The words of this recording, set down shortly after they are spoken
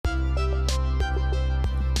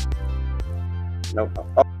Nope.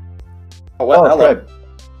 Oh, what? Hello. Fred.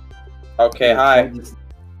 Okay, hi.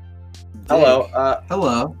 Hello.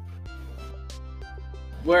 Hello.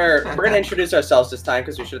 We're gonna introduce ourselves this time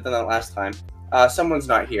because we should have done that last time. Someone's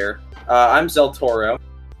not here. I'm Zeltoro.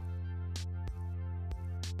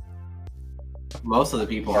 Most of the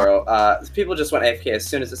people are. People just went AFK as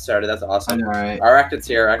soon as it started. That's awesome. Alright. Arachnid's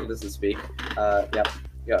here. Arachnid doesn't speak. Yep.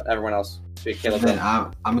 Yeah. Everyone else speak. Caleb. Then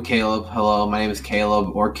I'm Caleb. Hello, my name is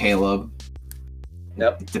Caleb or Caleb.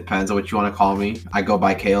 Yep. It depends on what you want to call me. I go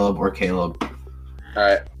by Caleb or Caleb. All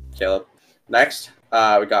right, Caleb. Next,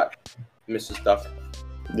 we got Mrs. Duck.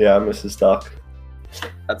 Yeah, Mrs. Duck.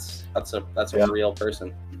 That's a Yeah. real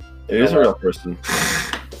person. It is a real person.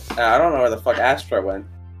 I don't know where the fuck Astra went.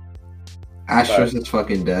 Astra's is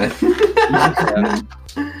fucking dead. Yeah.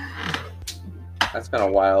 That's kind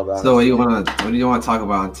of wild. Honestly. So what do you want to talk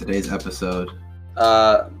about on today's episode?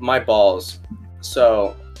 My balls.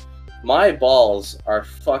 So, my balls are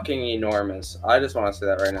fucking enormous. I just want to say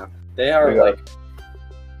that right now. They are Yeah. like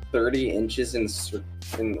 30 inches in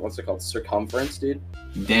what's it called? Circumference, dude.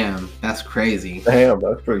 Damn, that's crazy. Damn,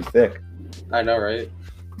 that's pretty thick. I know, right?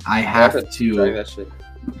 I have drag to that shit.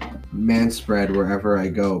 man spread wherever I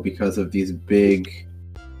go because of these big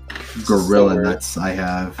gorilla weird. nuts I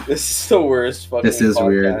have. This is the worst fucking This is podcast.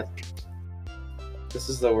 weird. This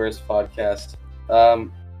is the worst podcast.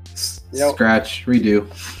 You know- Scratch, redo.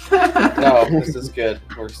 No, this is good.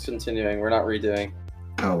 We're continuing. We're not redoing.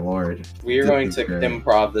 Oh lord. We are going to Okay.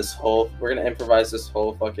 improv this whole. We're gonna improvise this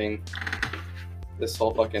whole fucking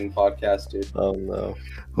podcast, dude. Oh no.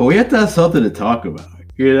 Well, we have to have something to talk about,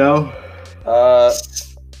 you know?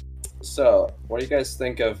 So what do you guys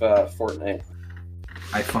think of Fortnite?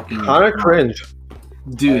 I fucking Kind of cringe.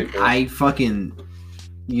 Dude, I I fucking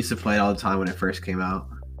used to play it all the time when it first came out.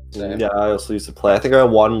 Same. Yeah, I also used to play. I think I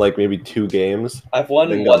won like maybe 2 games. I've won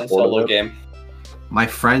Then got one bored of solo it. game. My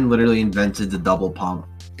friend literally invented the double pump.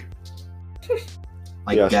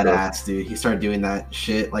 Like Yeah, dead sure. ass, dude. He started doing that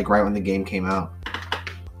shit like right when the game came out.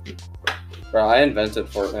 Bro, I invented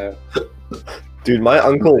Fortnite. Dude, my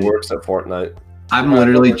uncle works at Fortnite. I'm Alright,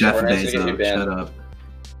 literally we're Jeff gonna get you Bezos. banned. Shut up.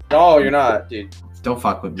 No, you're not, dude. Don't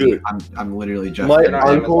fuck with me. Dude. I'm literally Jeff My You're not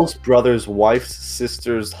Bezos. uncle's brother's wife's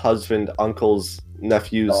sister's husband, uncle's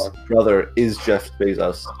nephew's Dog. brother is Jeff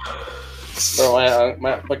Bezos. Bro,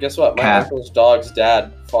 but guess what? My Cat. uncle's dog's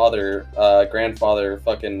dad, father, grandfather,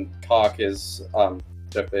 fucking cock is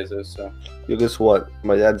Jeff Bezos. So Yo, guess what?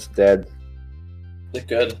 My dad's dead. they're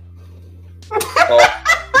good. Oh,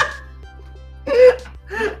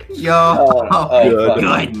 Yo. oh, Good. fuck.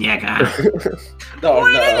 Good nigga. No,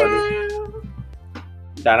 no.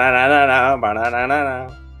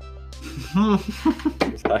 Da-na-na-na-na,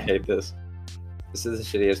 I hate this. This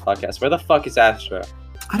is the shittiest podcast. Where the fuck is Astra?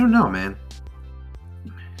 I don't know, man.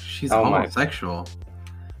 She's Oh my- homosexual.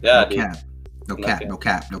 Yeah, no dude. cap. No No cap. cap. No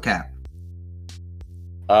cap. No cap.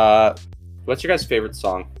 What's your guys' favorite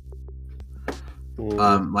song?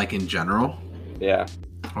 Like in general. Yeah,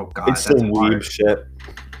 Oh god, it's that's some hard. weeb shit.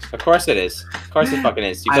 of course it is. Of course it fucking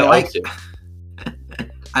is. You I got like- to.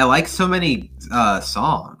 I like so many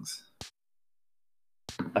songs.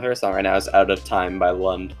 My favorite song right now is "Out of Time" by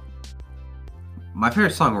Lund. My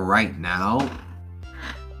favorite song right now.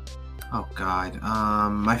 Oh god.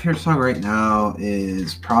 My favorite song right now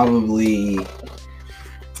is probably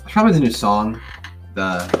the new song,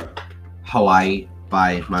 the Hawaii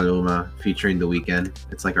by Maluma featuring The Weeknd.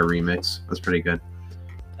 It's like a remix. That's pretty good.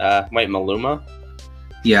 Wait, Maluma?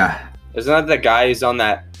 Yeah. Isn't that the guy who's on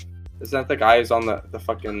that? Isn't that the guy who's on the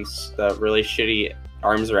fucking the really shitty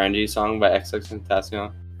 "Arms Around You" song by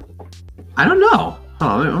XXXTentacion? I don't know. Hold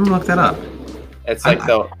on, I'm gonna look that up. It's like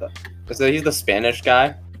he's the Spanish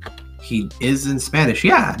guy. He is in Spanish.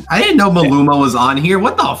 Yeah. I didn't know Maluma was on here.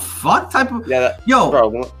 What the fuck type of Yeah, Yo, bro,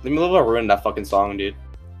 Maluma ruined that fucking song, dude.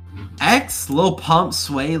 X, Lil Pump,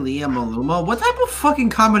 Sway, Lee, and Maluma. What type of fucking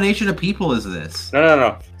combination of people is this?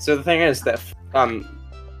 No. So the thing is that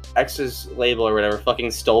X's label or whatever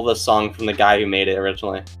fucking stole the song from the guy who made it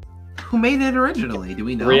originally, Who made it originally? Do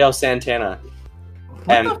we know? Rio Santana. What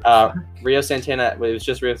And the Rio Santana, it was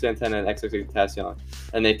just Rio Santana and XXXTentacion,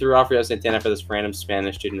 and they threw off Rio Santana for this random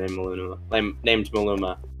Spanish dude named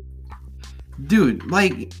Maluma. Dude,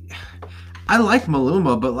 like, I like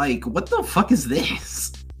Maluma, but like, what the fuck is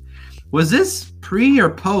this? Was this pre or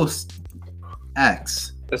post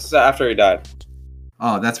X? This is after he died.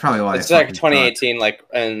 Oh, that's probably why. It's it like fucking 2018, like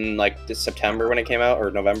in like September when it came out,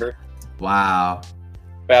 or November. sucked. Wow.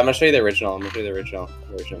 Wait, I'm gonna show you the original.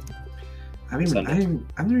 Version. I've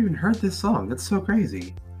never even heard this song. That's so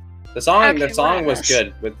crazy. The song Okay, was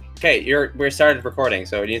whatever. good. We started recording,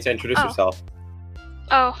 so you need to introduce Oh. yourself.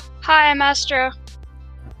 Oh, hi, I'm Astro.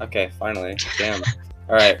 Okay, finally. Damn.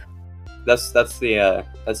 All right. That's the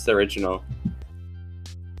original.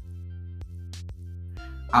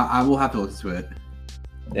 I will have to listen to it.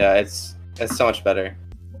 Yeah, it's so much better.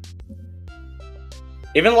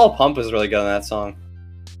 Even Lil Pump is really good on that song.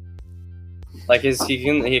 Like he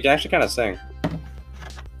can actually kind of sing.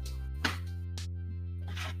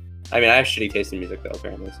 I mean, I have shitty taste in music though,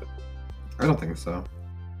 apparently. So. I don't think so.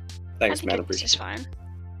 Thanks, I man. think it's just Appreciate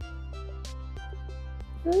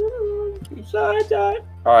fine. it.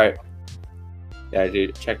 All right. Yeah,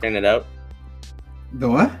 dude, checking it out. The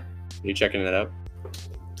what? You checking it out?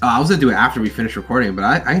 I was gonna do it after we finish recording, but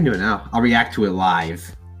I can do it now. I'll react to it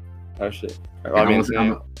live. Oh shit. Okay, I'm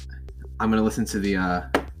gonna listen to the.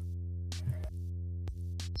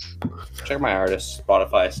 Check my artist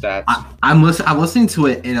Spotify stats. I'm listening to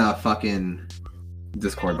it in a fucking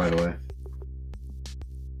Discord, by the way.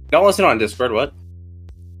 Don't listen on Discord. What?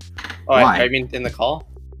 Oh, Why? I mean in the call.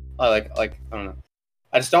 Oh, like I don't know.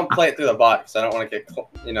 I just don't play it through the bot because I don't want to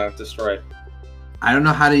get destroyed. I don't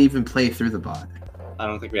know how to even play through the bot. I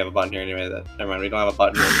don't think we have a button here anyway. Never mind. We don't have a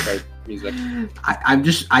button here to play music. I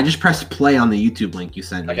just pressed play on the YouTube link you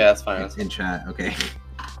sent me. Okay, that's fine. In chat. Okay.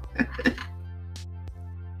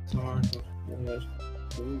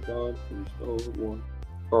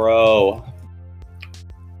 Bro,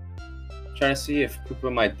 trying to see if poop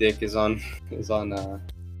on my dick is on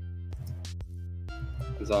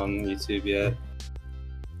YouTube yet.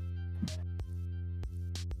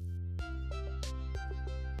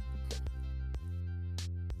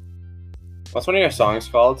 What's one of your songs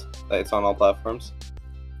called? That it's on all platforms.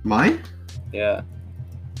 Mine? Yeah.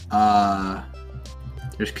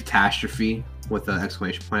 There's Catastrophe with an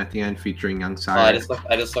exclamation point at the end, featuring Young Oh, Sire.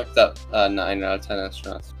 I just looked up 9 out of 10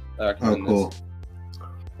 astronauts. Oh, cool.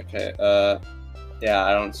 Okay. Yeah,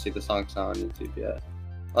 I don't see the songs on YouTube yet,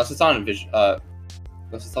 unless it's on unless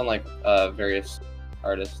it's on like various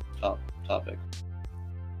artists topic.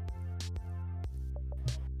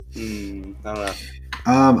 I don't know.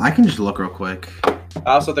 I can just look real quick.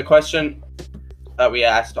 Also, the question that we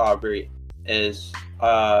asked Aubrey is,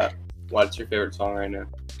 what's your favorite song right now?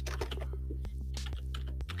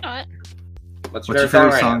 What? What's your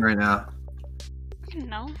favorite song right now?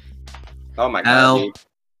 No. Oh my god, dude.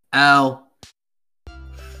 L,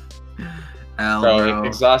 bro.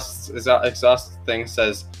 Exhaust thing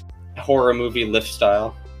says horror movie lift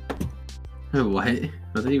style. What? What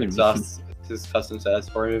does that even Exhaust his custom says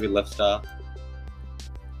horror movie lift style.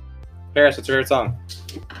 Paris, what's your favorite song?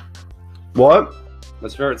 What?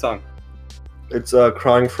 What's your favorite song? It's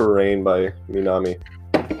Crying for Rain by Minami.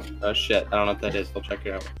 Oh shit, I don't know what that is. We'll check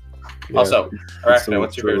it out. Yeah, Also, it's Arachne,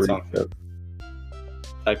 what's your favorite song? Yeah.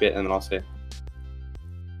 Type it and then I'll say it.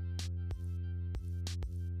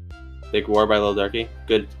 Big War by Lil Durky.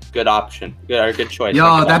 Good option. Good choice.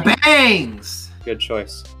 Yo, that bangs! Good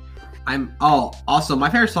choice. Also my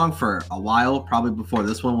favorite song for a while, probably before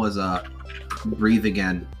this one, was Breathe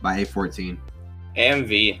Again by A14.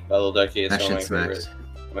 AMV by Lil Durky is That one of my shit smacks.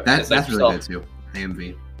 favorites. That's like really good too.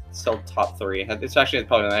 AMV. Still top 3. It's actually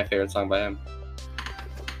probably my favorite song by him.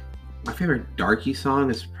 My favorite Darky song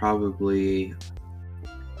is probably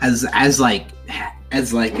as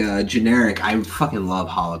generic. I fucking love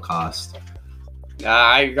Holocaust.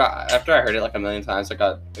 After I heard it like a million times, I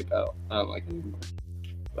got like, I don't like it anymore.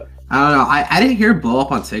 But I don't know. I didn't hear it blow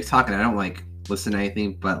up on TikTok, and I don't like listen to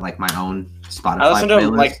anything but like my own Spotify. I listened to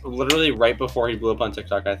him playlist. like literally right before he blew up on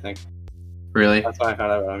TikTok. I think Really? that's when I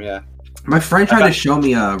found out about him. Yeah. My friend tried to show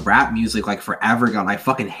me rap music like forever ago, and I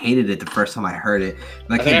fucking hated it the first time I heard it.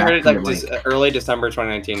 And I think I heard it like early December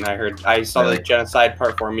 2019. I saw Really? the Genocide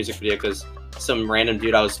Part 4 music video because some random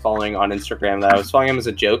dude I was following on Instagram that I was following him as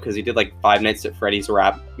a joke because he did like Five Nights at Freddy's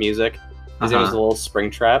rap music. His name was Little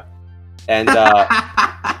Springtrap, and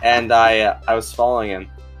and I was following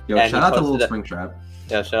him. Yo, and shout out to Little Springtrap.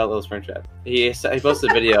 Yeah, shout out Little Springtrap. He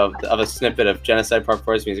posted a video of a snippet of Genocide Part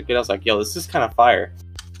 4's music video. I was like, yo, this is kind of fire.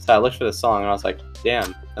 So I looked for the song and I was like,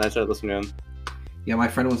 damn. And I started listening to him. Yeah, my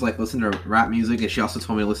friend was like, listen to rap music, and she also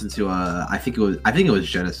told me to listen to I think it was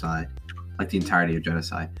Genocide, like the entirety of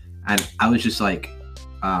Genocide. And I was just like,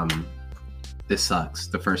 this sucks.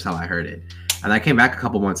 The first time I heard it, and I came back a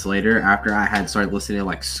couple months later after I had started listening to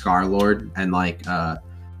like Scarlord and like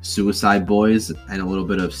Suicide Boys and a little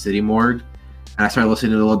bit of City Morgue, and I started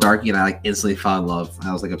listening to Lil Darky, and I like instantly fell in love.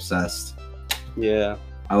 I was like obsessed. Yeah.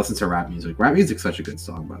 I listen to rap music. Rap music's such a good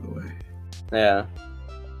song, by the way. Yeah.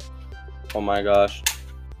 Oh my gosh.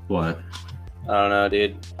 What? I don't know,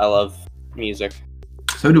 dude. I love music.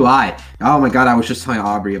 So do I. Oh my god, I was just telling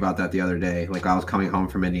Aubrey about that the other day. Like, I was coming home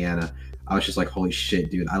from Indiana. I was just like, holy shit,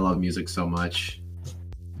 dude. I love music so much.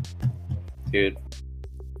 Dude.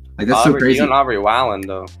 Like that's so Aubrey, crazy. you and Aubrey Wallen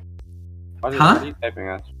though. What are you typing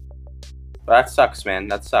at? But that sucks, man.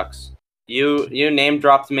 That sucks. You name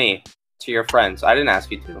dropped me to your friends. I didn't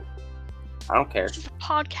ask you to. I don't care. This is a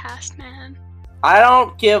podcast, man. I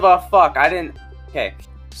don't give a fuck. I didn't. Okay.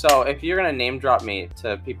 So if you're gonna name drop me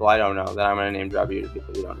to people I don't know, then I'm gonna name drop you to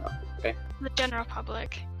people you don't know. Okay. The general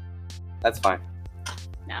public. That's fine.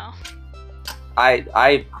 No. I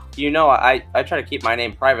try to keep my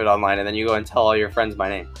name private online, and then you go and tell all your friends my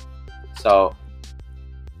name. So,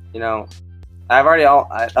 I've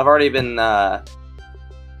already been,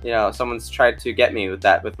 someone's tried to get me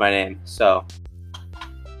with my name. So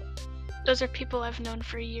Those are people I've known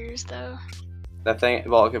for years, though. the thing,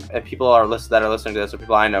 well, if people that are listening to this, or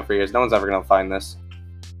people I know for years, no one's ever gonna find this.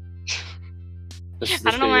 This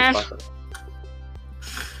I don't know, man.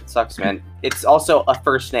 It sucks, man. It's also a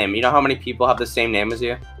first name. You know how many people have the same name as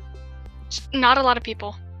you? Not a lot of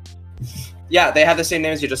people. Yeah, they have the same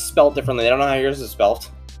name as you, just spelled differently. They don't know how yours is spelled.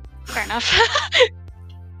 Fair enough.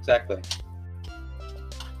 Exactly.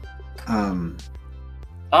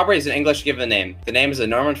 Aubrey is an English given name. The name is a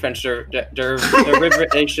Norman French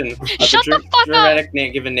derivation of Shut the the fuck Germanic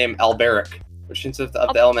given name Alberic, which consists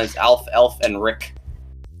of the elements Alf, Elf, and Rick.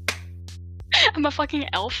 I'm a fucking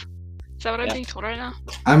elf. Is that what I'm being told right now?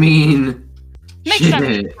 I mean, Makes shit.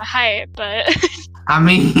 sense with my height, but I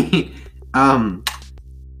mean, I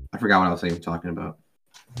forgot what I was talking about.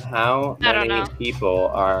 How I don't many know. people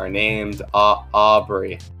are named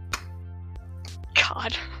Aubrey?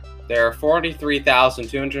 God. There are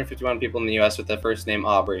 43,251 people in the U.S. with the first name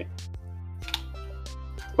Aubrey.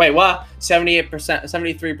 Wait, what?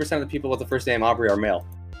 73% of the people with the first name Aubrey are male.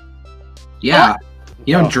 Yeah,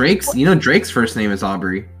 Oh. Drake's first name is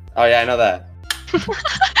Aubrey. Oh yeah, I know that.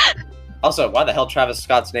 Also, why the hell Travis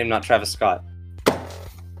Scott's name not Travis Scott?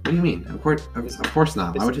 What do you mean? Of course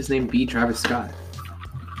not. Why would his name be Travis Scott?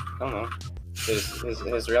 I don't know.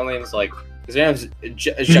 His real name's like his name is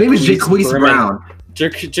His name is Jaquise Brown.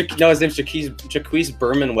 No, his name's Jaquise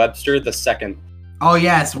Berman Webster II. Oh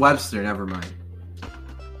yes, Webster. Never mind.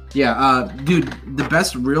 Yeah, dude, the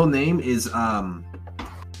best real name is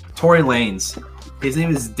Tory Lanez. His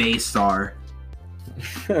name is Daystar.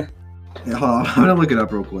 Yeah, hold on, I'm gonna look it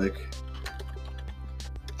up real quick.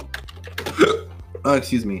 Oh,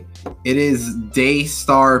 excuse me. It is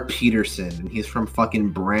Daystar Peterson, and he's from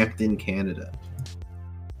fucking Brampton, Canada.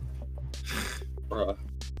 Bro.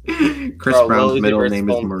 Chris Brown's middle name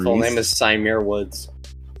is Maurice. Full name is Symere Woods.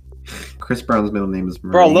 Chris Brown's middle name is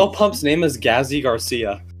Maurice. Bro, Lil Pump's name is Gazzy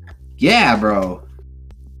Garcia. Yeah, bro.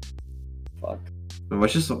 Fuck.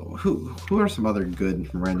 What's just who are some other good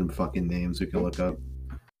random fucking names we can look up?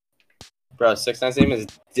 Bro, 6ix9ine's name is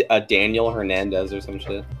Daniel Hernandez or some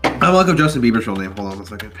shit. I'm gonna look up Justin Bieber's real name. Hold on 1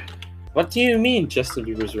 second. What do you mean Justin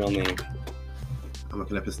Bieber's real name? I'm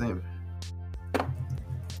looking up his name.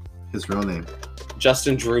 His real name.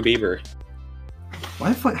 Justin Drew Bieber. Why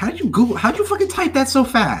the fuck? How'd you fucking type that so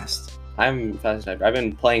fast? I'm fast typer. I've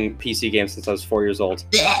been playing PC games since I was 4 years old.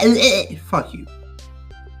 Fuck you.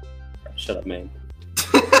 Shut up, man.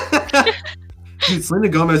 Dude, Selena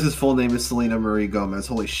Gomez's full name is Selena Marie Gomez.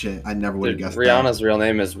 Holy shit, I never would have Dude, guessed Rihanna's real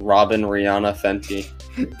name is Robin Rihanna Fenty.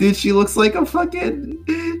 that. Dude, she looks like a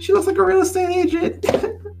real estate agent.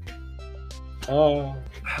 Oh.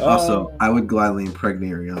 Also, I would gladly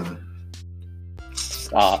impregnate Rihanna.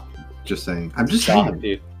 Stop. Just saying. I'm just Stop, saying.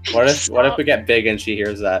 dude. What if we get big and she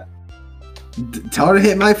hears that? Tell her to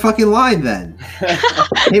hit my fucking line then.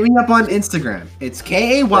 Hit me up on Instagram. It's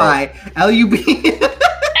KAYLUB.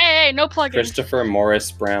 Hey, no plugin. Christopher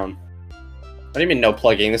Morris Brown. What do you mean no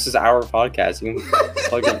plugging? This is our podcast. You can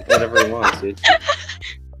plug in whatever you want, dude.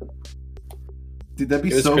 Dude, that'd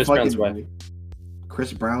be It was so Chris fucking Brown's wife.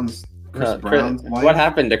 Chris Brown's wife? What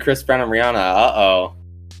happened to Chris Brown and Rihanna? Uh-oh.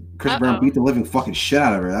 Chris Brown beat the living fucking shit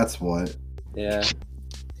out of her. That's what. Yeah.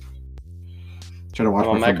 Trying to watch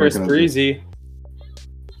Come on, my my Chris friend Breezy.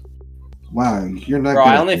 Wow, you're not. Bro, good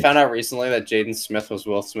I at only this. found out recently that Jaden Smith was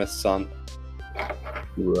Will Smith's son.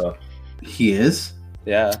 He is.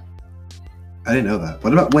 Yeah. I didn't know that.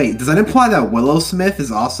 What about? Wait, does that imply that Willow Smith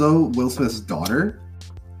is also Will Smith's daughter?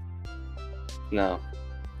 No.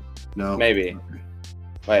 No. Maybe. Okay.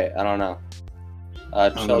 Wait, I don't know.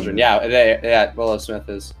 don't Children. know. Yeah, Willow Smith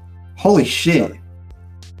is. Holy shit,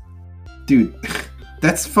 dude,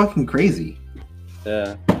 that's fucking crazy.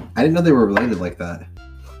 Yeah. I didn't know they were related like that.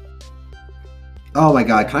 Oh my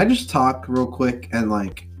god, can I just talk real quick and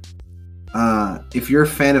like, if you're a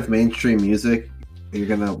fan of mainstream music, you're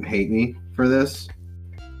gonna hate me for this.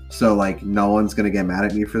 So like, no one's gonna get mad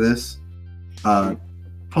at me for this.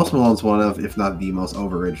 Post Malone's one of, if not the most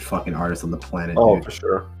overrated fucking artist on the planet. Oh, Dude. for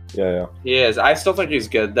sure. Yeah. He is. I still think he's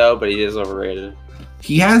good though, but he is overrated.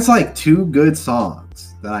 He has like 2 good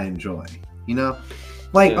songs that I enjoy. You know,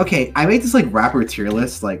 like Yeah. okay, I made this like rapper tier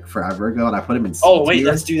list like forever ago, and I put him in. Oh wait, tier.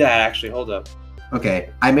 let's do that. Actually, hold up. Okay,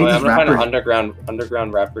 I made Wait, this I'm gonna find rapper. an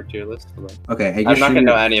underground rapper tier list. Hold on. Okay, hey, I'm not stream gonna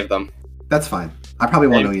know your- any of them. That's fine. I probably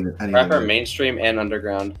won't know either. Any of Rapper, them. mainstream, and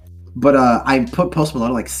underground. But I put Post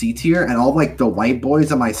Malone like C tier, and all like the white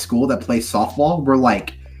boys at my school that play softball were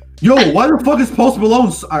like, "Yo, why the fuck is Post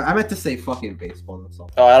Malone?" I meant to say fucking baseball and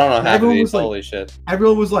softball. Oh, I don't know half of Everyone these. was like- Holy shit.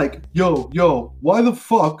 Everyone was like, "Yo, why the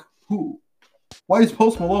fuck? Why is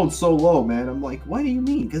Post Malone so low, man?" I'm like, "What do you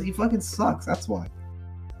mean? Because he fucking sucks. That's why."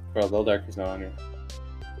 Bro, Lil Durk is not on here.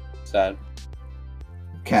 Sad.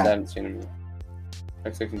 I Cat. haven't seen him yet.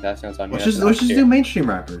 XXXTentacion's on here. Let's just do mainstream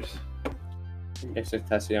rappers.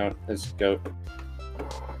 XXXTentacion is GOAT.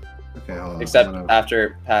 Okay, hold on. Except I'm gonna-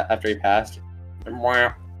 after he passed.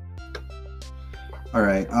 Mwah. All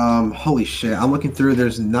right. Holy shit. I'm looking through.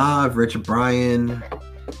 There's Nav, Rich Brian.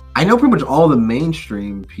 I know pretty much all the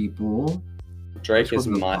mainstream people. Drake Which is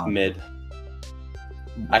one's the top? mid.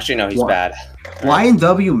 Actually, no, he's Wha- bad.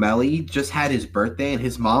 YNW Melly just had his birthday, and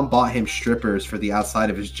his mom bought him strippers for the outside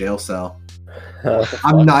of his jail cell.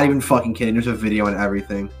 I'm not even fucking kidding. There's a video and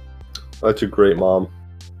everything. That's a great mom.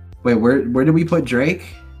 Wait, where did we put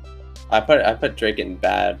Drake? I put Drake in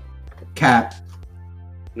bad. Cat.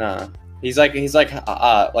 Nah, he's like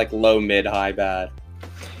low, mid, high, bad.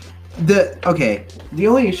 The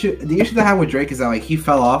issue that I have with Drake is that like he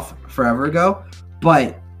fell off forever ago,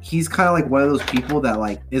 but he's kind of like one of those people that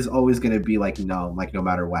like is always gonna be like no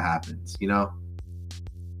matter what happens, you know.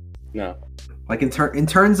 No. Like in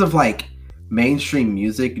terms of like mainstream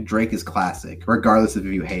music, Drake is classic, regardless of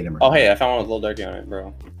if you hate him or Oh not. hey, I found one with Lil Durk on it, bro.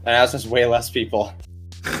 And that's just way less people.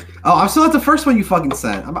 Oh, I'm still at the first one you fucking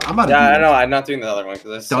sent. I'm about to Yeah, do I this. know. I'm not doing the other one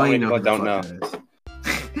because there's so many Don't people even I know don't who know. the fuck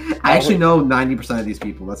that is. I actually know 90% of these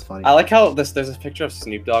people. That's funny. I like how there's a picture of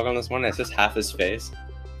Snoop Dogg on this one. And it's just half his face.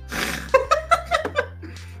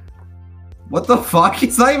 What the fuck?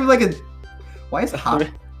 It's not even like a. Why is hot?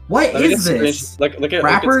 What Let me is just this? Look at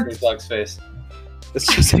Rapper? Snoop Dogg's face. It's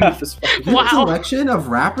just half his face. This Wow. selection of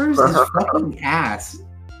rappers is fucking ass.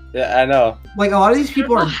 Yeah, I know. Like a lot of these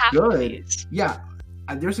people I are don't know half of good. these. Yeah,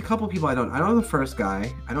 there's a couple people I don't. I don't know the first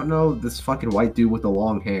guy. I don't know this fucking white dude with the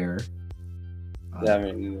long hair. Yeah,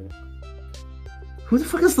 I mean, Who the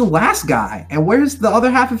fuck is the last guy? And where's the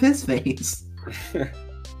other half of his face?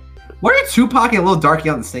 Why are Tupac and Lil Darky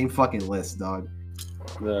on the same fucking list, dog?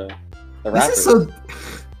 the This rapper. is so.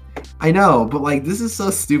 I know, but like this is so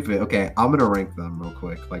stupid. Okay, I'm gonna rank them real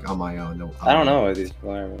quick, like on my own. No, I don't know what these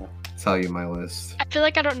people are. Bro. Tell you my list. I feel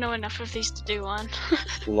like I don't know enough of these to do one.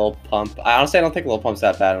 Lil Pump. I honestly don't think Lil Pump's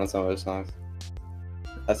that bad on some of his songs.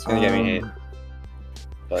 That's gonna get me hate.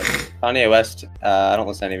 But Kanye West, I don't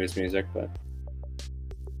listen to any of his music, but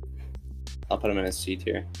I'll put him in a C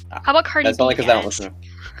tier. How about Cardi That's B? only because I don't guys? listen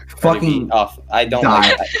to Cardi B. Fucking Off. I don't die.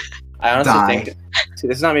 like. I honestly Die. think. See,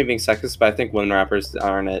 this is not me being sexist, but I think women rappers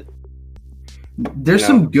aren't it. There's No.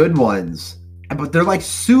 some good ones, but they're like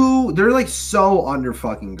so under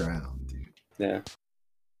fucking ground, dude. Yeah.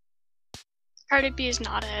 Cardi B is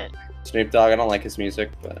not it. Snoop Dogg, I don't like his music,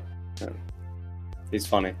 but he's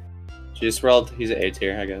funny. Juice WRLD, he's an A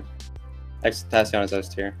tier, I guess. XXXTentacion is S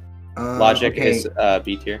tier. Logic okay. is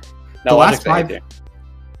B tier. The No, last Logic's A five- tier.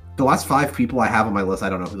 The last 5 people I have on my list, I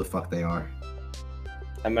don't know who the fuck they are.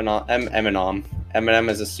 Eminem. Eminem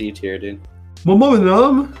is a C tier, dude.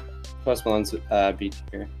 Eminem. Post Malone's B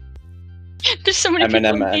tier. There's so many people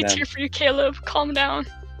Eminem, in Eminem. here for you, Caleb. Calm down.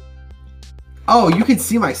 Oh, you can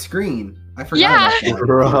see my screen. I forgot Yeah. about that.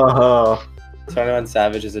 Bro. 21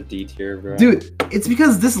 Savage is a D tier, bro. Dude, it's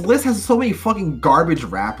because this list has so many fucking garbage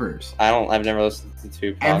rappers. I've never listened to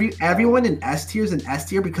Tupac. Everyone in S tier is an S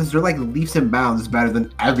tier because they're like leaps and bounds better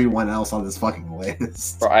than everyone else on this fucking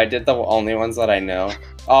list. Bro, I did the only ones that I know.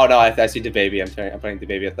 Oh no, I see DaBaby. I'm putting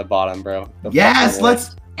DaBaby at the bottom, bro. The Yes, fucking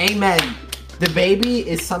let's. Amen. The Baby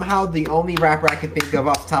is somehow the only rapper I can think of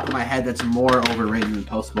off the top of my head that's more overrated than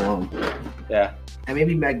Post Malone. list. Yeah. And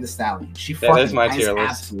maybe Meg Thee Stallion. She Yeah, there's fucking my has tier list.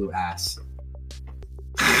 absolute ass.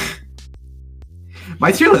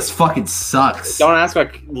 My tier list fucking sucks. Don't ask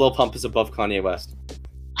why Lil Pump is above Kanye West.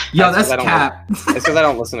 Yo, that's that's 'cause I don't cap. It's because I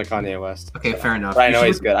don't listen to Kanye West. Okay, fair enough. But I You know should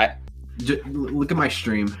he's good. look at my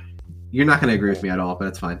stream. You're not gonna agree with me at all, but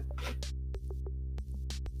it's fine.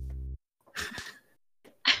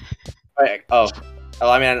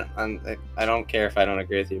 I mean, I don't care if I don't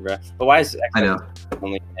agree with you, bro. But why is X I know.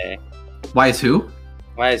 only an A? Why is who?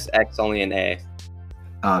 Why is X only an A?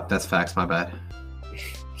 That's facts. My bad.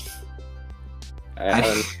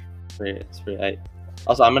 It's pretty light.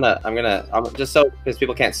 Also, I'm just so because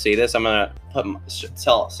people can't see this, I'm gonna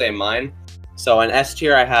say mine. So in S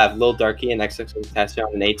tier, I have Lil Darky and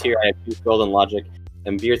XXXTentacion. In A tier, I have Juice WRLD and Logic.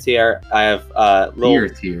 In B tier, I have Lil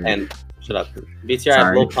and shut up. B tier, I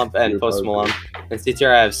have Lil Pump and Post Malone. In C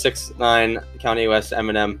tier, I have 6ix9ine, Kanye West,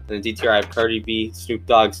 Eminem. And in D tier, I have Cardi B, Snoop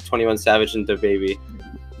Dogg, 21 Savage, and DaBaby.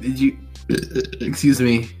 Did you? Excuse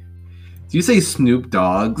me. Did you say Snoop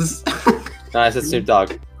Dogg's? No, I said Snoop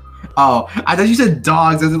Dogg. Oh, I thought you said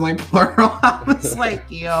dogs as in like plural. I was like,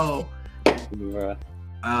 yo.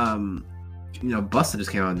 Busta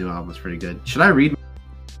just came out with a new album. It's pretty good. Should I read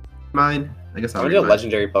mine? I guess I'll read do a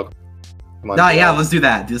legendary Pokemon. Yeah, let's do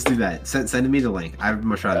that. Just do that. Send me the link. I'd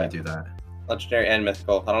much rather do that. Legendary and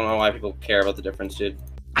mythical. I don't know why people care about the difference, dude.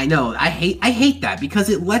 I know. I hate that because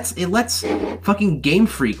it lets fucking Game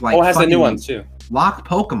Freak like. Oh, it has the new ones too. Lock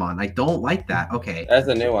Pokemon. I don't like that. Okay. It has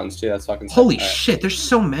the new ones too. That's fucking. Holy shit! There's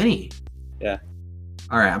so many. Yeah.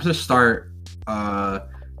 All right, I'm gonna start. The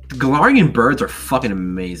Galarian birds are fucking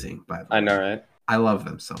amazing. By the way, I know, right? I love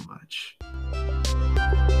them so much.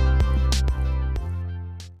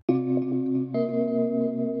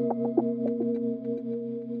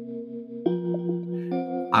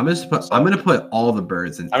 I'm gonna put all the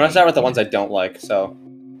birds in. I'm gonna start with the ones I don't like. So,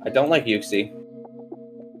 I don't like Uxie.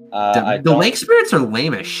 The lake spirits are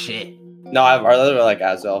lame as shit. No, our other are like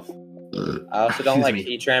Azelf. I also don't Excuse like me.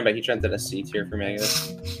 Heatran, but Heatran's in a C tier for me, I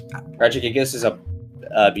guess. Regigigas is a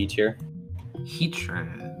B tier.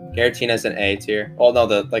 Heatran. Giratina's an A tier. Oh no,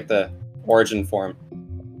 the origin form.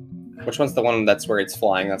 Which one's the one that's where it's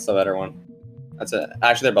flying? That's the better one. Actually,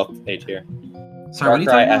 they're both A tier. Sorry, what are you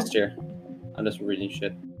Darkrai talking S about? tier. I'm just reading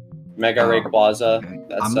shit. Mega Rayquaza. Okay.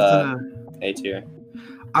 That's A tier.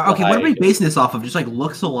 Okay, what are we basing this off of? Just like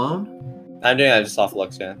looks alone? I'm doing that just off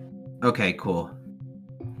looks, yeah. Okay, cool.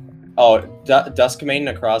 Oh, Duskmane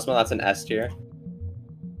Necrozma, that's an S tier.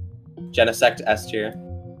 Genesect S tier.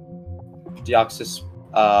 Deoxys,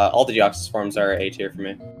 all the Deoxys forms are A tier for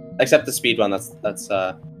me, except the speed one. That's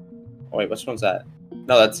oh wait, which one's that?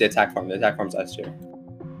 No, that's the attack form. The attack form's S tier.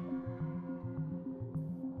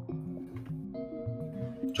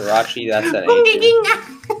 Jirachi, that's an A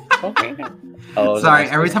tier. Oh, sorry,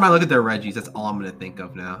 every time I look at their Regis, that's all I'm gonna think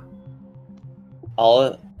of now.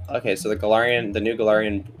 Okay, so the new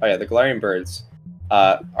Galarian, the Galarian birds.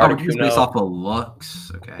 Oh, Articuno. based off of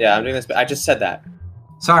looks. Okay. Yeah, I'm doing this, but I just said that.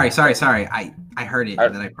 Sorry. I heard it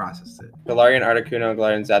and then I processed it. Galarian Articuno,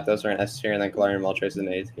 Galarian Zapdos are an S tier, and then Galarian Moltres is an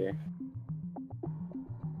A tier.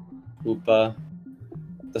 Hoopa.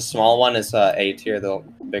 The small one is A tier, the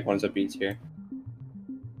big one's a B tier.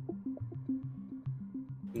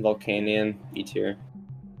 Volcanion, B tier.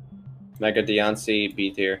 Mega Deoncé, B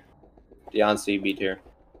tier. Deoncé, B tier.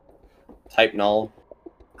 Type Null,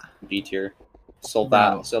 B tier.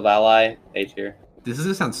 Sylvali, A tier. This is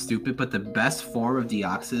gonna sound stupid, but the best form of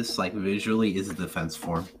Deoxys, like visually, is the defense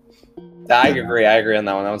form. I agree on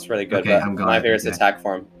that one. That one's really good. Okay, but I'm glad. my favorite's attack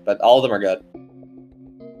form, but all of them are good.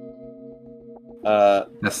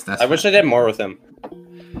 That's I wish I did more with him.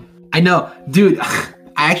 I know, dude.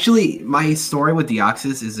 Actually, my story with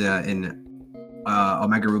Deoxys is in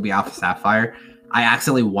Omega Ruby Alpha Sapphire. I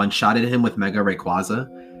accidentally one-shotted him with Mega Rayquaza.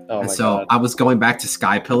 Oh and my so God. I was going back to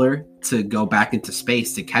Sky Pillar to go back into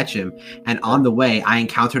space to catch him. And on the way, I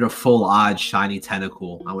encountered a full odd shiny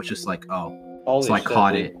Tentacool. I was just like, oh. Holy so I shit,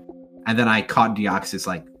 caught dude. it. And then I caught Deoxys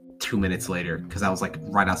like 2 minutes later because I was like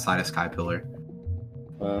right outside of Sky Pillar.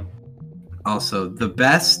 Also, the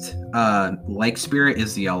best Lake Spirit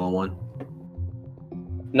is the yellow one.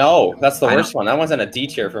 No, that's the worst one. That one's in a D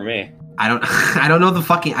tier for me. I don't know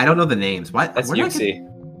the names. What? That's Uxie.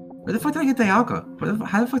 Where the fuck did I get Dialga?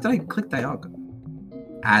 How the fuck did I click Dialga?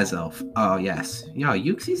 Azelf. Oh yes. Yo,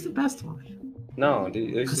 Uxie's the best one. No, dude,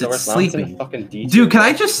 Uxie's Because the it's worst one. It's in a sleeping. fucking D tier. Dude, can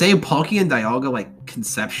I just say Palkia and Dialga like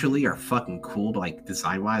conceptually are fucking cool, but like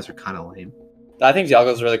design wise are kind of lame. I think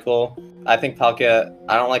Dialga's really cool. I think Palkia.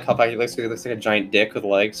 I don't like how Palkia looks. He looks like a giant dick with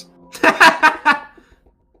legs.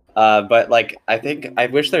 But like, I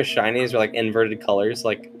wish their shinies were like inverted colors,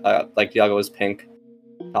 like Dialga was pink,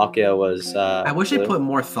 Palkia was. I wish blue. they put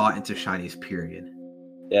more thought into shinies. Period.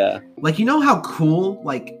 Yeah. Like, you know how cool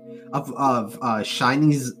like of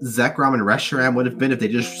shinies Zekrom and Reshiram would have been if they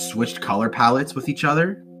just switched color palettes with each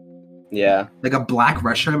other. Yeah. Like a black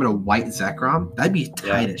Reshiram and a white Zekrom. That'd be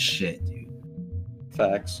tight Yeah. as shit, dude.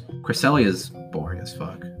 Facts. Cresselia's boring as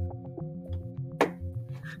fuck.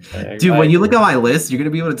 I- Dude, I when you agree. look at my list, you're gonna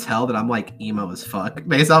be able to tell that I'm like emo as fuck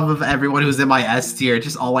based off of everyone who's in my S tier,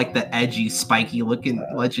 just all like the edgy, spiky looking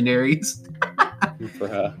legendaries. For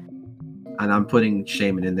her. And I'm putting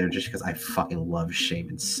Shaman in there just because I fucking love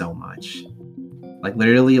Shaman so much. Like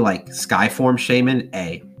literally, like Skyform Shaman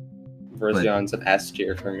A. Verzion's an S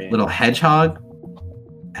tier for me. Little Hedgehog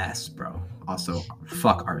S, bro. Also,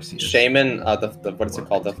 fuck Arceus. Shaman, the what is it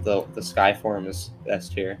called? The Skyform is S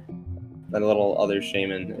tier. The little other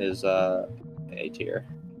Shaman is A tier.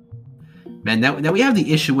 Man, now we have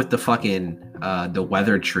the issue with the fucking the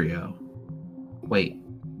weather trio. Wait,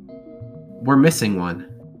 we're missing one.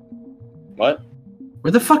 What?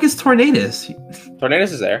 Where the fuck is Tornadus?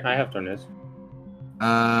 Tornadus is there. I have Tornadus.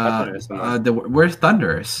 Where's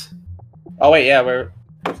Thundurus? Oh wait, yeah, where's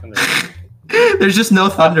Thundurus? There's just no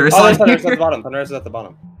Thundurus. Oh, there's Thundurus at the bottom. Thundurus is at the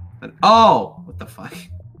bottom. Oh, what the fuck?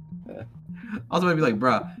 Yeah. I was gonna be like,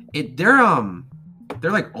 bro,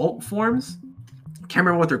 they're like alt forms. Can't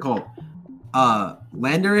remember what they're called.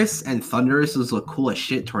 Landorus and Thundurus look cool as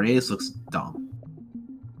shit. Tornadus looks dumb.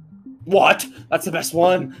 What? That's the best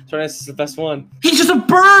one. Tornadus is the best one. He's just a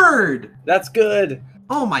bird. That's good.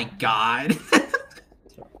 Oh my god.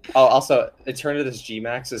 Oh, also, Eternatus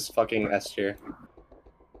G-Max is fucking S tier.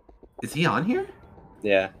 Is he on here?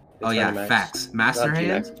 Yeah. Oh yeah, Eternatus. facts. Master Not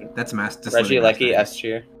Hand. G-Max. That's Master. Regieleki S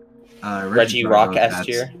tier. Regirock S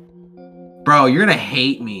tier. Bro, you're gonna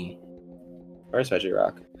hate me. Where's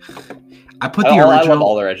Regirock? I put the I original. love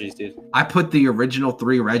all the Regis, dude. I put the original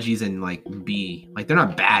 3 Regis in like B. Like they're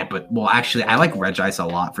not bad, but well, actually, I like Regice a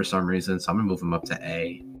lot for some reason, so I'm gonna move them up to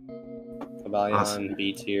A. Cobalion Awesome.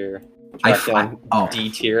 B tier. I Dracion, D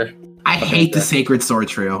tier. I hate the Sacred Sword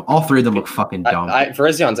trio. All 3 of them look fucking dumb.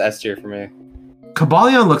 Verizion's S tier for me.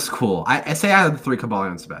 Cobalion looks cool. I say out of the 3,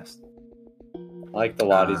 Cobalion's the best. I like the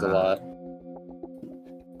Lotties a lot.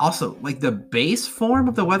 Also, like the base form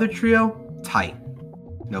of the Weather Trio, tight.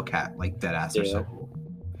 No cat, like dead ass are so cool.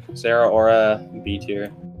 Sarah Aura B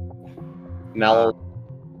tier. Mel.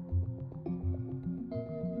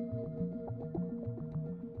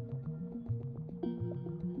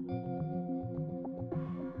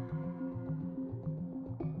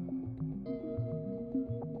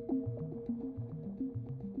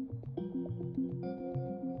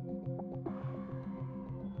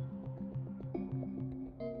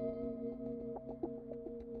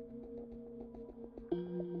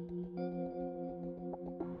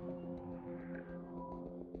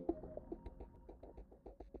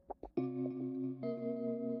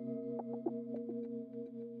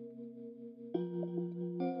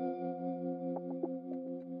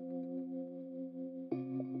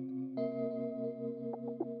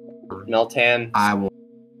 Meltan. I will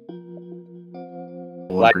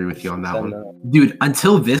agree with you on that one. Dude,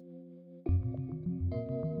 until this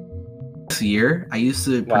year, I used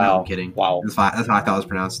to pronounce, I'm kidding. Wow. That's how I thought it was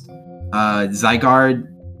pronounced. Zygarde,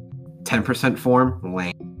 10% form,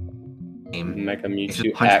 lame. Mega It's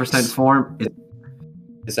Mewtwo 100% X form.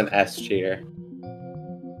 is an S tier.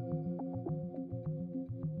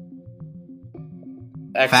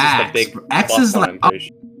 X Facts. is the big X buff is one, like- I'm pretty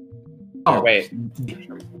sure. Oh, Wait.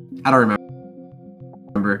 I don't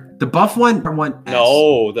remember. The buff one. S.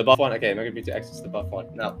 No, the buff one. Okay, Mega Mewtwo X is the buff one.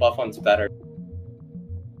 No, buff one's better.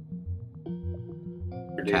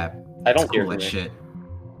 Dude, Cap. I don't It's hear cool from as you. shit.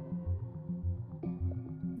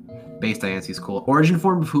 Base Diancie is cool. Origin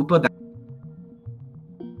form of Hoopa.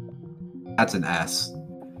 That's an S.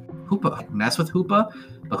 Hoopa. Mess with Hoopa,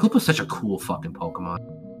 but Hoopa's such a cool fucking Pokemon.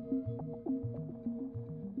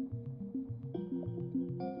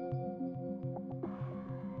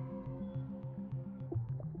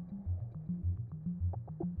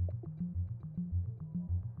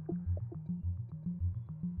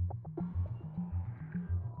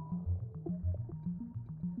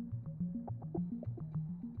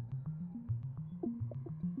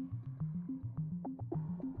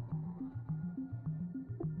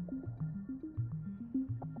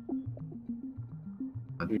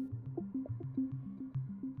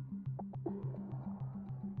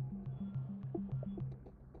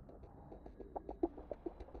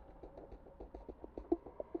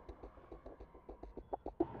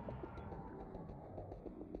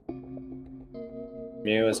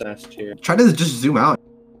 Mew is S tier. Try to just zoom out.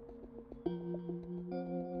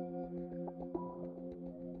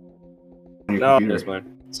 On your No, computer. there's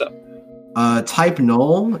mine. So, Type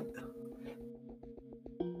Null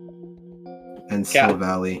and Yeah. Slow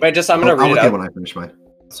Valley. wait, just I'm gonna I'll read look it at out. when I finish mine.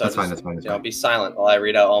 So That's fine. just, That's fine. That's I'll fine. be silent while I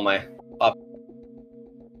read out all my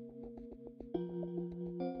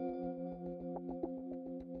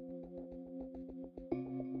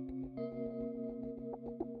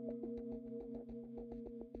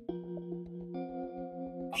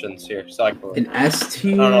options here. So I can. An S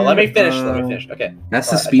tier. No, let me finish. Let me finish. Okay. That's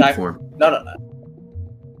the speed attack- form. No.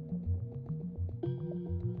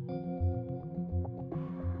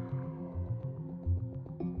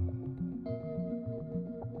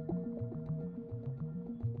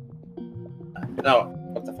 No,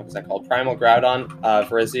 what the fuck is that called? Primal Groudon,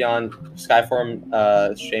 Virizion, Skyform,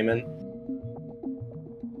 Shaman.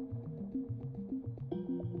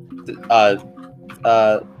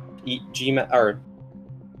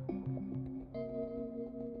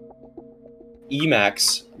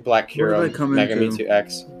 Emax, Black What did I Hero, come Mega into? Mewtwo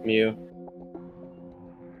X, Mew.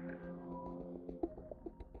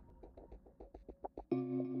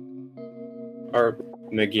 Or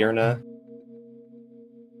Magearna.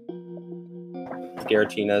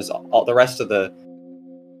 Giratina's, all the rest of the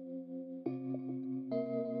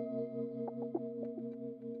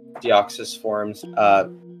Deoxys forms.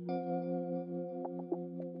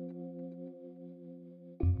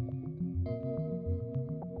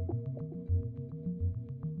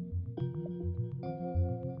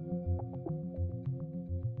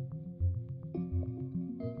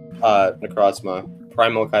 Necrozma,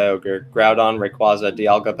 Primal Kyogre, Groudon, Rayquaza,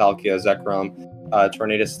 Dialga, Palkia, Zekrom,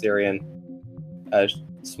 Tornadus Therian,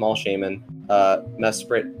 Small Shaman,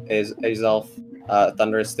 Mesprit, Azelf,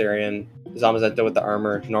 Thunderous Therian, Zamazenta with the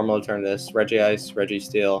armor, Normal Eternatus, Regice,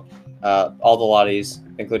 Registeel, all the Lotties,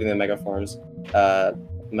 including the Mega Forms,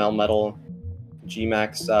 Melmetal,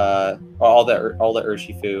 Gmax, all the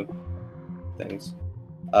Urshifu things,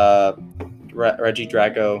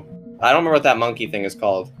 Regidrago. I don't remember what that monkey thing is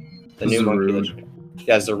called. The new monkey.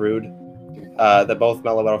 Zarude. The both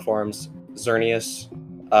Meloetta forms. Xerneas,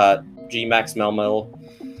 Gmax Melmetal,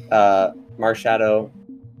 Marshadow,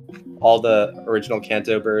 all the original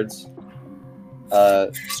Kanto birds.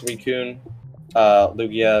 Suicune,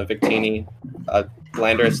 Lugia, Victini,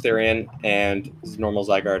 Landorus Therian, and normal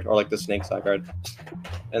Zygarde, or like the snake Zygarde.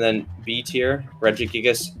 And then B tier,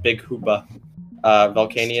 Regigigas, Big Hoopa,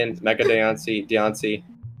 Volcanion, Mega Deontay,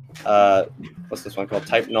 what's this one called?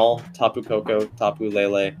 Type Null, Tapu Koko, Tapu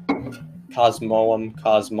Lele, Cosmoem,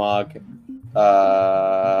 Cosmog,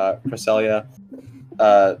 Cresselia.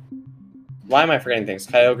 Why am I forgetting things?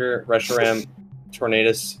 Kyogre, Reshiram,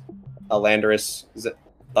 Tornadus, Landorus,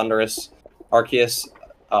 Thundurus, Arceus,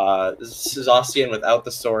 Zacian without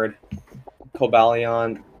the sword,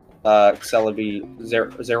 Cobalion, Celebi,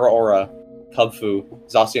 Zeraora, Kubfu,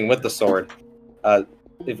 Zacian with the sword,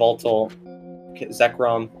 Evoltal,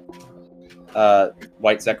 Zekrom,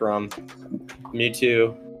 White Zekrom,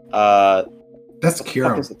 Mewtwo. That's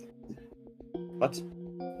Kyurem. What?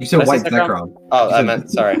 You said Did I White say Zekrom? Zekrom. Oh, I meant,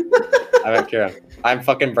 sorry. I meant Kyurem. I'm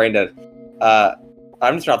fucking brain dead.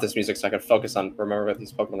 I'm just turn off this music so I can focus on remember what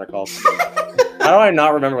these Pokemon are called. How do I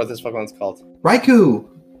not remember what this Pokemon's called? Raikou!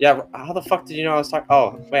 Yeah, how the fuck did you know I was talking?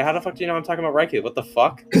 Oh, wait, how the fuck do you know I'm talking about Raikou? What the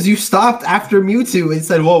fuck? Because you stopped after Mewtwo and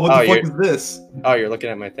said, "Whoa, what the fuck is this?" Oh, you're looking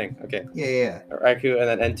at my thing. Okay. Yeah. Raikou, and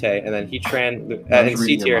then Entei, and then Heatran, I was in C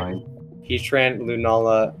reading your tier, mind. Heatran,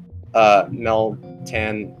 Lunala,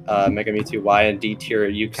 Meltan, Mega Mewtwo Y, and D tier,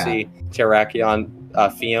 Uxie, Terrakion,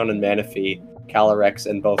 Fion, and Manaphy, Calyrex,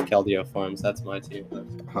 and both Keldeo forms. That's my tier.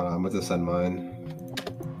 Hold on, I'm about to send mine.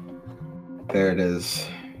 There it is.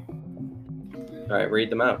 All right, read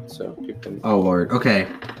them out so people can. Oh lord. Okay.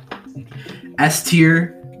 S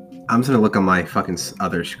tier. I'm just gonna look on my fucking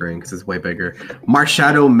other screen because it's way bigger.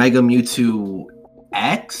 Marshadow, Mega Mewtwo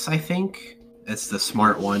X, I think. It's the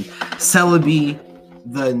smart one. Celebi,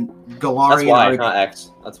 the Galarian. That's Y, not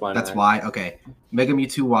X. That's Y. That's Y. Okay. Mega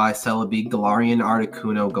Mewtwo Y, Celebi, Galarian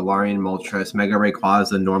Articuno, Galarian Moltres, Mega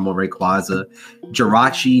Rayquaza, Normal Rayquaza,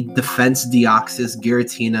 Jirachi, Defense Deoxys,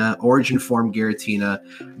 Giratina, Origin Form Giratina,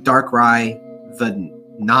 Darkrai, the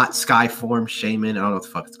not Sky Form Shaman, I don't know what the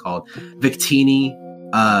fuck it's called, Victini,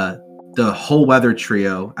 the Whole Weather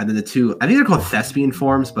Trio, and then the two, I think they're called Thespian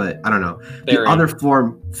forms, but I don't know. The other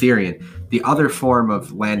form, Therian, the other form of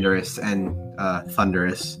Landorus and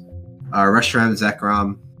Thundurus, Reshiram,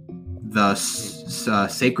 Zekrom, the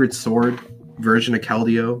Sacred Sword version of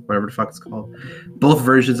Keldeo, whatever the fuck it's called, both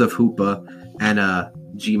versions of Hoopa, and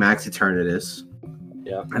Gmax Eternatus.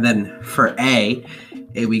 Yeah. And then for A,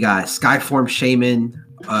 we got Skyform Shaman,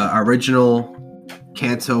 original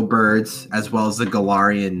Kanto birds, as well as the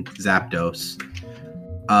Galarian Zapdos.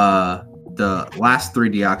 The last three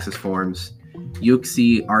Deoxys forms,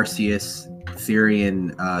 Uxie, Arceus,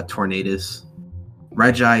 Therian, Tornadus,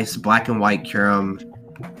 Regice, Black and White Kyurem,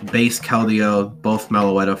 Base Keldeo, both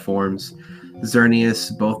Meloetta forms,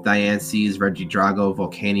 Xerneas, both Diancies, Regidrago,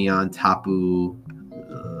 Volcanion, Tapu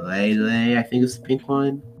Lele, I think it's the pink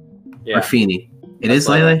one. Yeah. Or Feeny. It That's is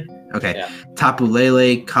Lele? Okay. Yeah. Tapu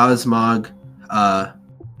Lele, Cosmog,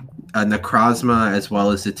 Necrozma, as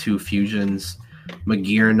well as the two fusions,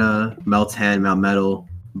 Magearna, Meltan, Melmetal,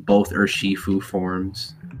 both Urshifu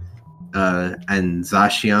forms, and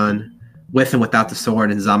Zacian, with and without the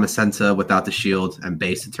sword, and Zamazenta without the shield, and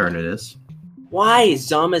Base Eternatus. Why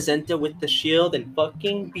Zamazenta with the shield and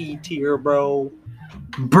fucking B tier, bro?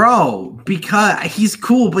 Bro, because he's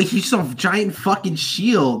cool, but he's just a giant fucking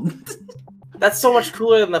shield. That's so much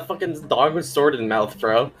cooler than the fucking dog with sword in mouth,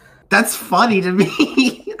 bro. That's funny to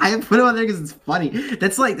me. I put it on there because it's funny.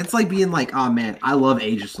 That's like being like, oh man, I love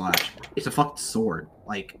Aegislash. It's a fucking sword.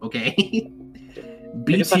 Like, okay.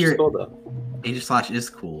 B tier. Aegislash is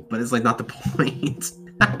cool, but it's like not the point.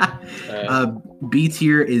 B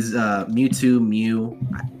tier is Mewtwo, Mew.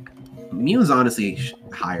 Mew is honestly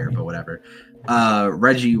higher, but whatever.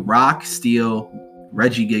 Reggie Rock, Steel,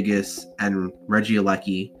 Regigigas, and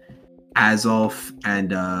Regieleki, Azolf,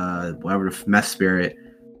 and whatever Mess Spirit,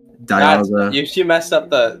 Dialga. You messed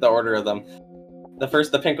up the order of them. The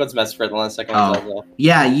pink one's Mess Spirit, the second one's Azolf.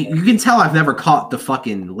 Yeah, you can tell I've never caught the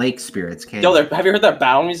fucking Lake Spirits. Yo, have you heard that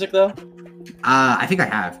battle music though? I think I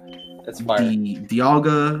have. It's fire.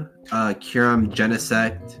 Dialga, Kyurem,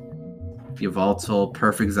 Genesect, Yveltal,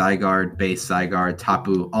 Perfect Zygarde, Base Zygarde,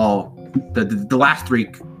 Tapu, all the last three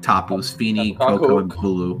Tapus, Feeny, Koko, and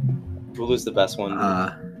Bulu. Bulu's the best one.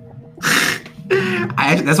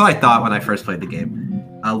 That's what I thought when I first played the game.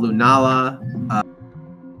 Lunala,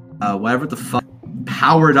 whatever the fuck,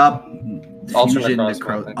 powered up Ultra Fusion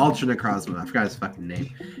Necrozma. I forgot his fucking name.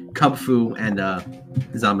 Kubfu and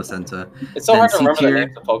Zamazenta. It's so hard to remember the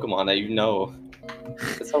names of Pokemon that you know.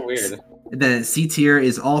 It's so weird. The C tier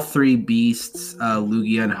is all three beasts,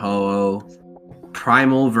 Lugia and Ho-Oh,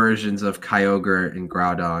 primal versions of Kyogre and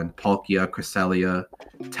Groudon, Palkia, Cresselia,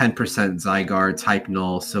 10% Zygarde, Type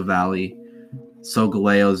Null, Silvally,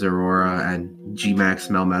 Solgaleo, Zeraora, and G-Max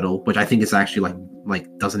Melmetal, which I think is actually like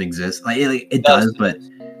doesn't exist. It does, but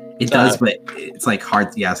it's like hard.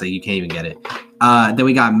 Yeah, so you can't even get it. Then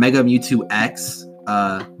we got Mega Mewtwo X,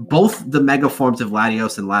 both the Mega forms of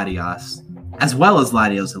Latios and Latias, as well as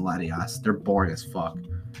Latios and Latias. They're boring as fuck.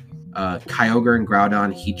 Kyogre and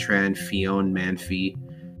Groudon, Heatran, Fion, Manphy,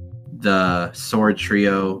 the Sword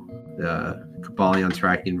Trio, the Cobalion,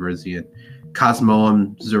 Terrakion, Verzian,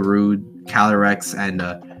 Cosmoem, Zarude, Calyrex, and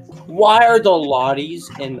why are the Lotties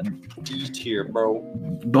in D tier, bro?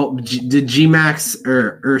 The G-Max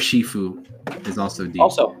Urshifu is also D.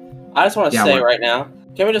 Also, I just want to say right now,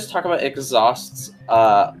 can we just talk about Exhaust's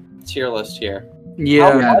tier list here?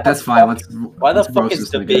 Yeah, that's fine. Why the fuck is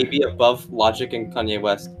the baby above Logic and Kanye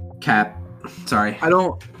West? Cap. Sorry. I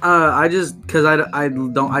don't. I just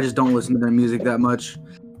don't listen to their music that much.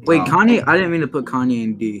 Wait, Kanye. I didn't mean to put Kanye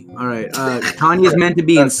in D. All right. Kanye is meant to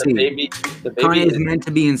be in C. Kanye is meant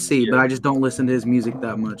to be in C, but I just don't listen to his music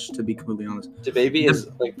that much, to be completely honest. DaBaby is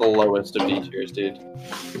like the lowest of D tiers, dude.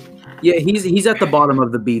 Yeah, he's at the bottom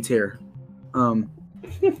of the B tier. Like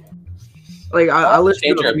I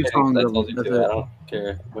listened to a few songs of him. I don't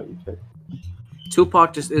care what you pick.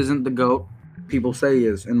 Tupac just isn't the GOAT people say he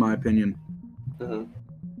is, in my opinion.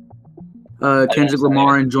 Kendrick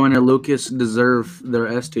Lamar and Joyner Lucas deserve their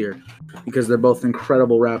S tier because they're both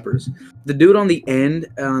incredible rappers. The dude on the end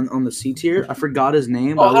on the C tier, I forgot his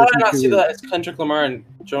name. Oh, how did I not see that? It's Kendrick Lamar and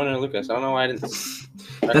Joyner Lucas. I don't know why I didn't.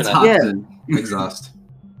 That's Hobson. Exhaust.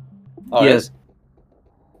 Oh, yes.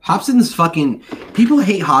 Hobson's fucking. People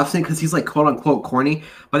hate Hobson because he's like quote unquote corny,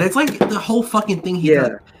 but it's like the whole fucking thing he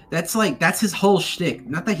does. That's his whole shtick.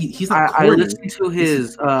 Not that he's not corny. I listened to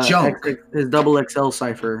his his double XL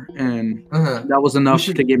cipher, and that was enough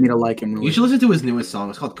to get me to like him. Really. You should listen to his newest song.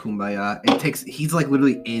 It's called Kumbaya. He's like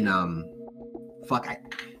literally in I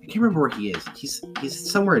can't remember where he is. He's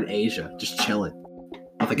somewhere in Asia, just chilling.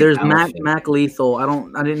 Like there's Mac Lethal. I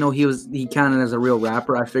didn't know he counted as a real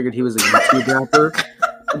rapper. I figured he was a YouTube rapper.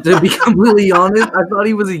 To be completely honest, I thought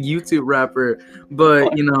he was a YouTube rapper,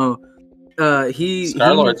 but you know.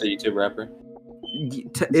 Star-Lord's a YouTube rapper.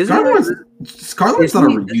 Star-Lord's not a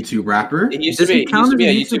YouTube rapper. He used to be a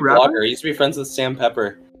YouTube blogger. He used to be friends with Sam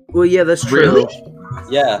Pepper. Well, yeah, that's true. Really?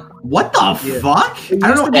 Yeah. What the fuck?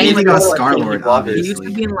 I don't know anything about Star-Lord. He used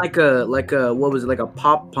to be in like a what was it, like a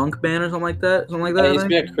pop punk band or something like that? Yeah, he used to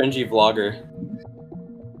be a cringy vlogger.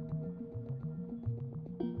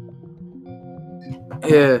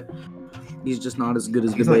 Yeah. He's just not as good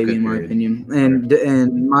as DaBaby in my opinion. And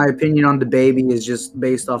my opinion on DaBaby is just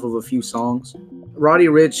based off of a few songs. Roddy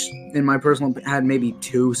Ricch, in my personal had maybe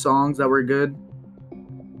 2 songs that were good.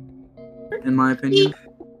 In my opinion.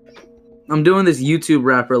 I'm doing this YouTube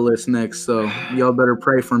rapper list next, so y'all better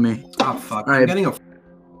pray for me. Oh fuck. All right. I'm getting a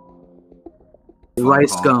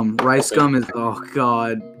Rice Gum. Rice Gum is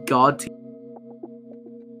God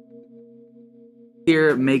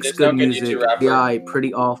tier makes good music. Yeah,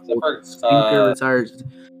 pretty awful. Stinker retired.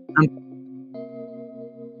 I'm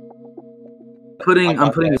putting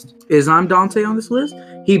Is I'm Dante on this list?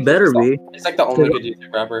 He better be. He's like the only good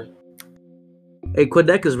YouTube rapper. Hey,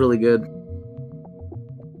 Quedeca's really good.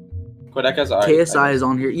 Quedeca's alright. KSI is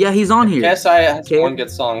on here. Yeah, he's on here. KSI has K- one good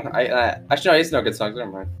song. Actually, no, he has no good songs.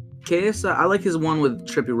 Never mind. KSI, I like his one with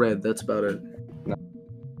Trippie Redd. That's about it.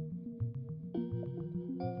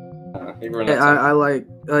 He ruined that song. I like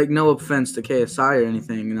no offense to KSI or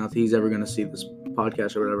anything, not that he's ever gonna see this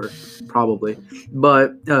podcast or whatever, probably.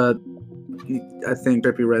 But I think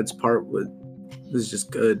Trippie Redd's part is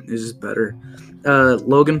just good. It's just better.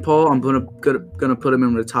 Logan Paul, I'm gonna put him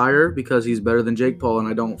in retire because he's better than Jake Paul, and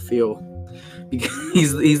I don't feel because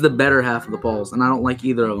he's the better half of the Pauls, and I don't like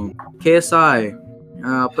either of them. KSI,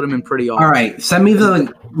 I'll put him in pretty off. All right, send me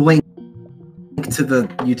the link to the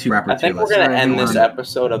YouTube rapper. I think we're list. gonna end this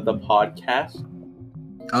episode of the podcast.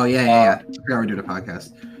 Oh yeah. I forgot we're doing a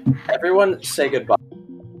podcast. Everyone, say goodbye.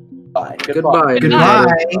 Goodbye.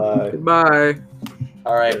 Goodbye.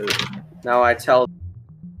 All right. Now I tell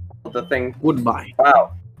the thing. Goodbye.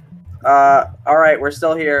 Wow. All right, we're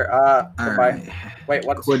still here. All Goodbye. right. Wait,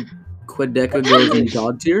 what's? Quedeca goes in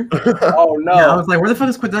God tier. Oh no! Yeah, I was like, where the fuck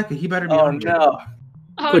is Quedeca? He better be Oh on here. no!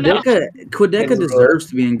 Oh no. Quedeca deserves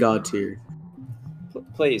to be in God tier.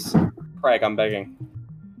 Please, Craig, I'm begging.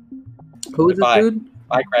 Who is Goodbye. this dude?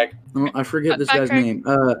 Bye, Craig. Oh, I forget this Bye, guy's Craig. name.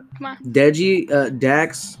 Come on. Deji,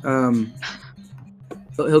 Dax.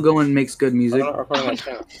 He'll go and makes good I'm music. not recording my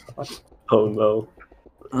channel. What? Oh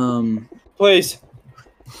no. Please.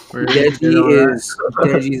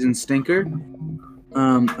 Deji's in Stinker.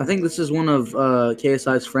 I think this is one of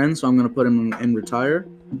KSI's friends, so I'm gonna put him in retire.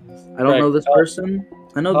 I don't Craig, know this oh. person.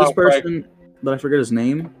 I know this Oh, Craig. person, but I forget his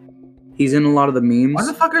name. He's in a lot of the memes. Why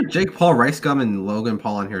the fuck are Jake Paul, Rice Gum, and Logan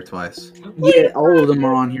Paul on here twice? Yeah, all of them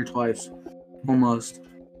are on here twice, almost.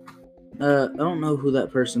 I don't know who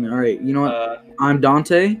that person is. All right, you know what? I'm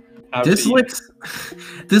Dante. This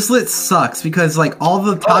lit sucks because like all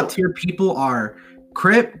the top tier people are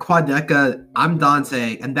Crip, Quadeca, I'm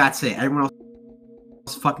Dante, and that's it. Everyone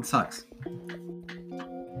else fucking sucks.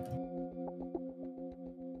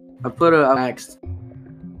 I put a next.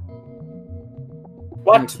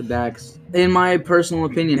 What? Next to Dax. In my personal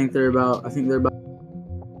opinion, I think they're about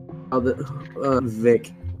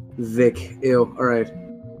Vic. Ew. All right,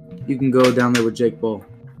 you can go down there with Jake Paul.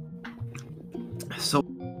 So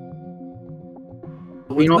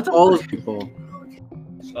You know what the all fuck? of people.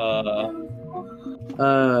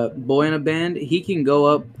 Uh, Boy in a Band. He can go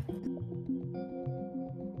up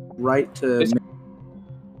right to.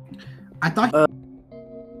 I thought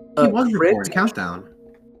he was Crypt. recording countdown.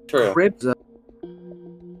 true. Crypt That's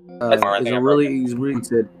more, I is think a I've really heard he's really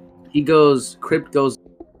good. He goes. Crypt goes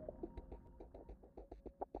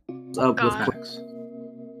up God. with Facts.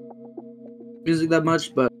 music that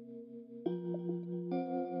much, but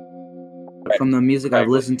from the music I've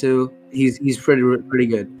listened to, he's pretty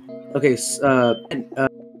good. Okay, Net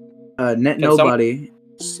Can Nobody.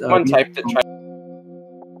 Someone typed it. Try